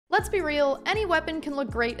Let's be real, any weapon can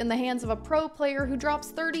look great in the hands of a pro player who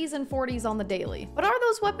drops 30s and 40s on the daily. But are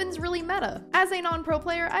those weapons really meta? As a non-pro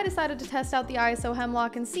player, I decided to test out the ISO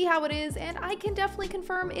Hemlock and see how it is, and I can definitely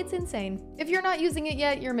confirm it's insane. If you're not using it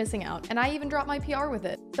yet, you're missing out, and I even dropped my PR with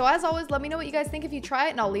it. So as always, let me know what you guys think if you try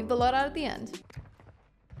it, and I'll leave the loadout at the end.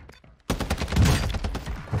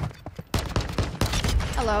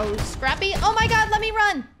 Hello, Scrappy. Oh my god, let me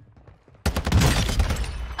run!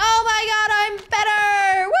 Oh my god, I'm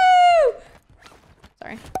better! Woo!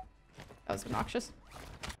 Sorry. That was obnoxious.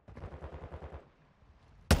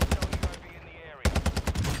 UAV in the area.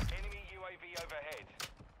 Enemy UAV overhead.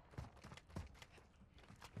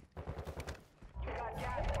 You got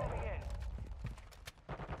gas moving in.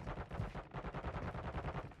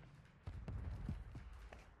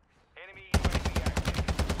 Enemy UAV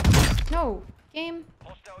active. No. Game.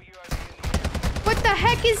 Hostile UAV in the area. What the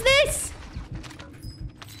heck is this?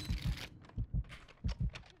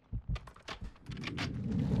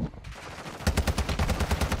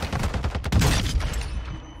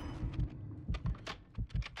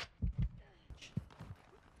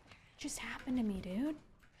 Just happened to me, dude.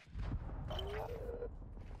 Come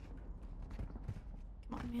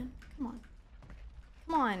on, man. Come on.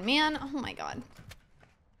 Come on, man. Oh my god.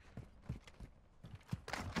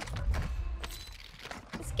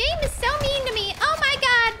 This game is so mean to me. Oh my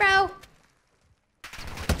god, bro.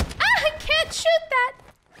 Ah, I can't shoot that.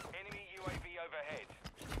 Enemy UAV overhead.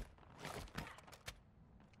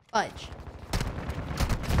 Fudge.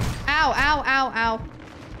 Ow, ow, ow, ow.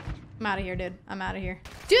 I'm out of here, dude. I'm out of here.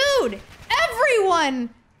 Dude! Everyone!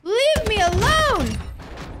 Leave me alone!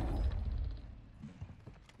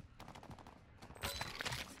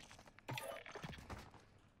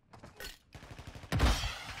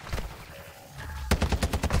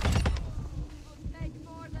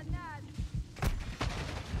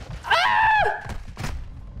 Ah!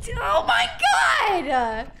 Oh my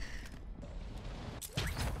god!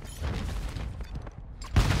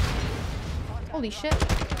 Holy shit.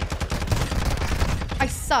 I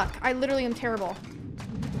suck. I literally am terrible.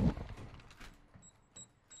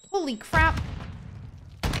 Holy crap.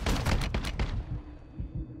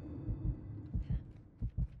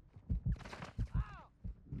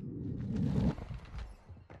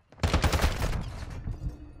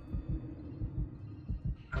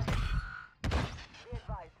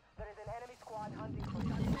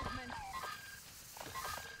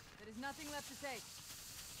 There is nothing left to say.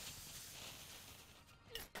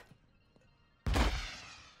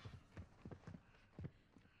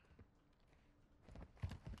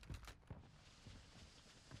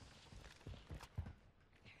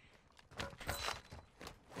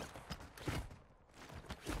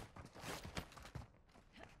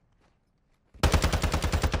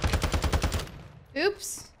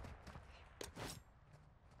 Oops.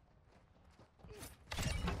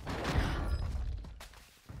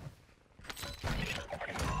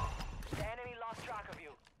 The enemy lost track of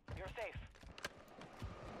you. You're safe.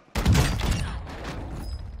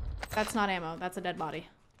 That's not ammo. That's a dead body.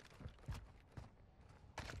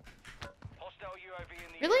 Hostile UAV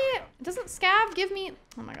in the Really? area. Doesn't Scav give me...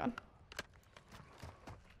 Oh my god.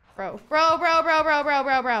 Bro. Bro, bro, bro, bro, bro,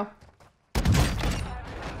 bro, bro.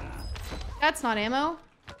 That's not ammo.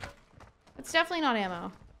 That's definitely not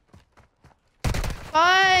ammo.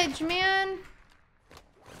 Fudge, man.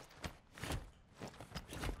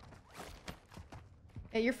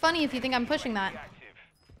 Yeah, you're funny if you think I'm pushing that. Active.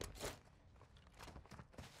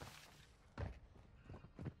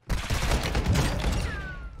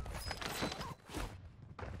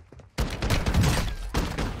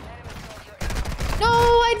 No,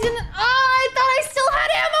 I didn't. Oh, I thought I still had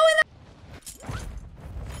ammo in that.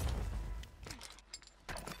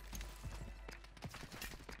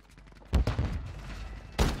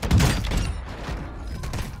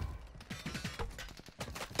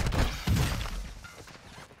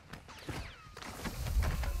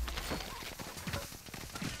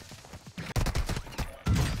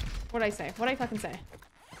 What'd I say? What'd I fucking say?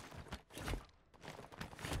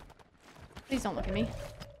 Please don't look at me.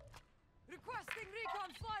 Requesting recon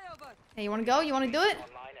flyover. Hey, you wanna go? You wanna do it?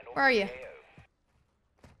 Where are you?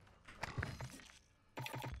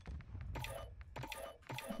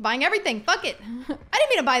 Buying everything. Fuck it. I didn't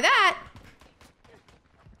mean to buy that.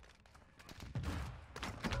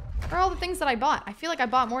 Where are all the things that I bought? I feel like I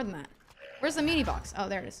bought more than that. Where's the meaty box? Oh,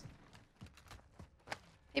 there it is.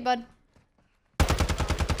 Hey, bud.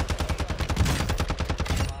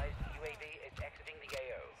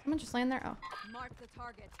 Someone just land there? Oh. Mark the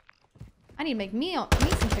target. I need to make me some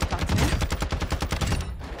TikToks, man.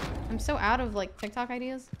 I'm so out of, like, TikTok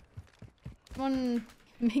ideas. Someone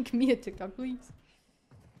make me a TikTok, please.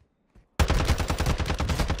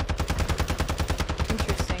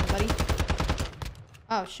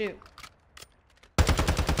 Oh, shoot. Am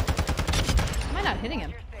I not hitting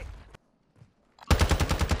him?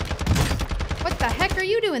 What the heck are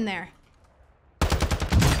you doing there?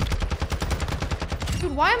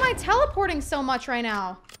 Dude, why am I teleporting so much right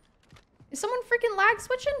now? Is someone freaking lag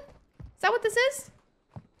switching? Is that what this is?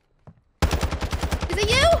 Is it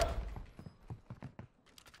you?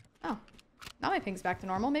 Oh. Now my ping's back to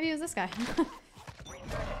normal. Maybe it was this guy.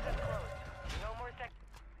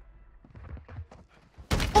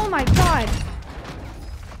 Oh my god!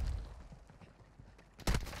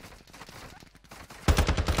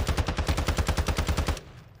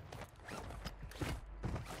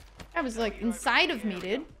 That was like inside of me,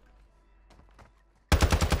 dude. Oh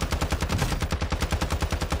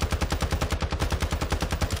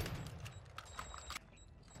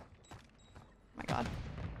my god.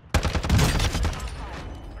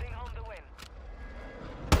 Bring home the win.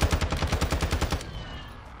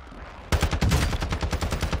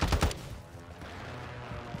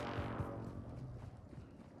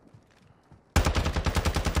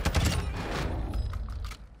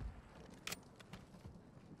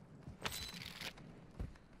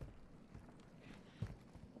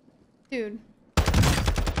 Dude.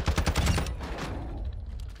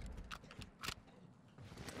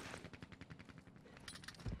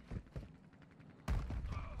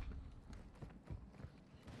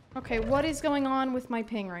 Okay, what is going on with my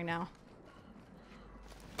ping right now?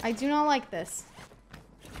 I do not like this.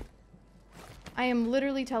 I am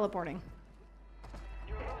literally teleporting.